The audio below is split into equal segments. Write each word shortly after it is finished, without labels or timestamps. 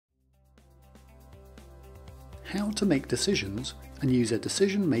how to make decisions and use a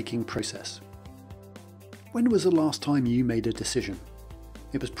decision-making process. When was the last time you made a decision?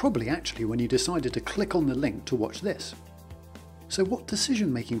 It was probably actually when you decided to click on the link to watch this. So what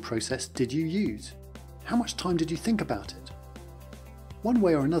decision-making process did you use? How much time did you think about it? One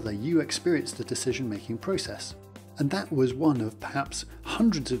way or another, you experienced the decision-making process, and that was one of perhaps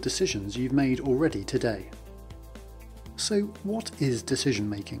hundreds of decisions you've made already today. So what is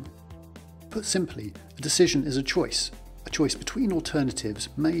decision-making? Put simply, a decision is a choice between alternatives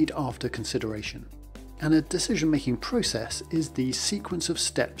made after consideration. And a decision-making process is the sequence of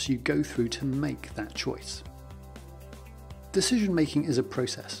steps you go through to make that choice. Decision-making is a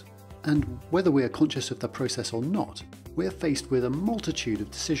process, and whether we are conscious of the process or not, we are faced with a multitude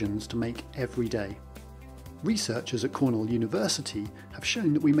of decisions to make every day. Researchers at Cornell University have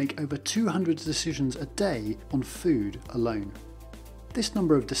shown that we make over 200 decisions a day on food alone. This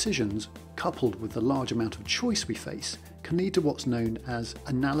number of decisions, coupled with the large amount of choice we face, can lead to what's known as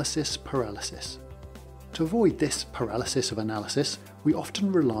analysis paralysis. To avoid this paralysis of analysis, we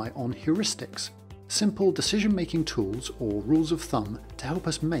often rely on heuristics, simple decision-making tools or rules of thumb to help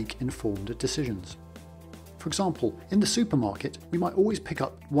us make informed decisions. For example, in the supermarket, we might always pick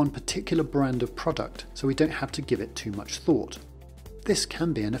up one particular brand of product so we don't have to give it too much thought. This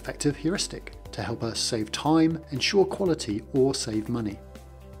can be an effective heuristic to help us save time, ensure quality, or save money.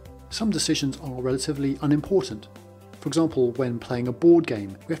 Some decisions are relatively unimportant. For example, when playing a board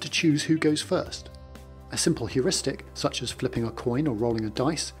game, we have to choose who goes first. A simple heuristic, such as flipping a coin or rolling a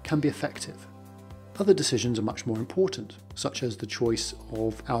dice, can be effective. Other decisions are much more important, such as the choice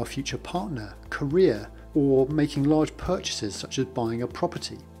of our future partner, career, or making large purchases such as buying a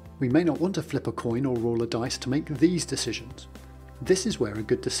property. We may not want to flip a coin or roll a dice to make these decisions. This is where a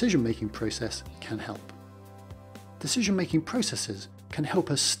good decision-making process can help. Decision-making processes can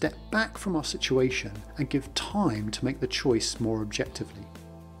help us step back from our situation and give time to make the choice more objectively.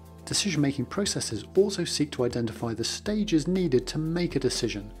 Decision-making processes also seek to identify the stages needed to make a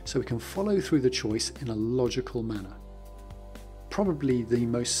decision so we can follow through the choice in a logical manner. Probably the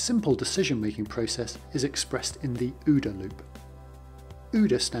most simple decision-making process is expressed in the OODA Loop.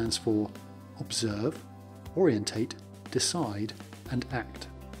 OODA stands for Observe, Orientate, Decide, and Act.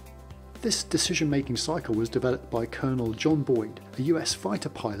 This decision-making cycle was developed by Colonel John Boyd, a US fighter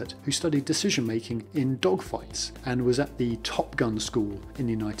pilot who studied decision-making in dogfights and was at the Top Gun school in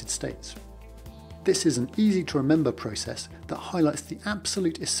the United States. This is an easy-to-remember process that highlights the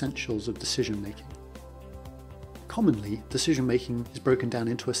absolute essentials of decision-making. Commonly, decision-making is broken down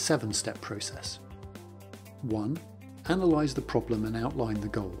into a 7-step process. 1. Analyze the problem and outline the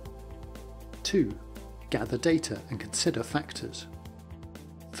goal. 2. Gather data and consider factors.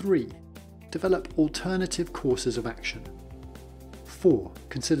 3. Develop alternative courses of action. 4.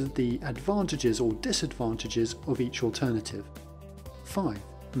 Consider the advantages or disadvantages of each alternative. 5.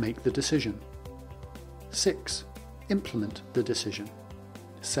 Make the decision. 6. Implement the decision.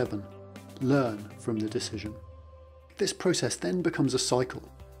 7. Learn from the decision. This process then becomes a cycle.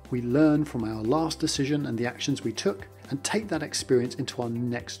 We learn from our last decision and the actions we took and take that experience into our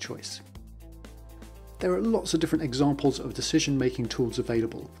next choice. There are lots of different examples of decision-making tools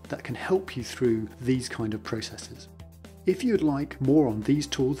available that can help you through these kind of processes. If you'd like more on these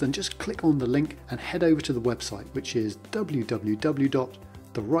tools, then just click on the link and head over to the website, which is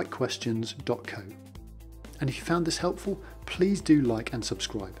www.therightquestions.co. And if you found this helpful, please do like and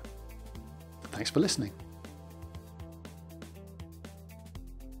subscribe. Thanks for listening.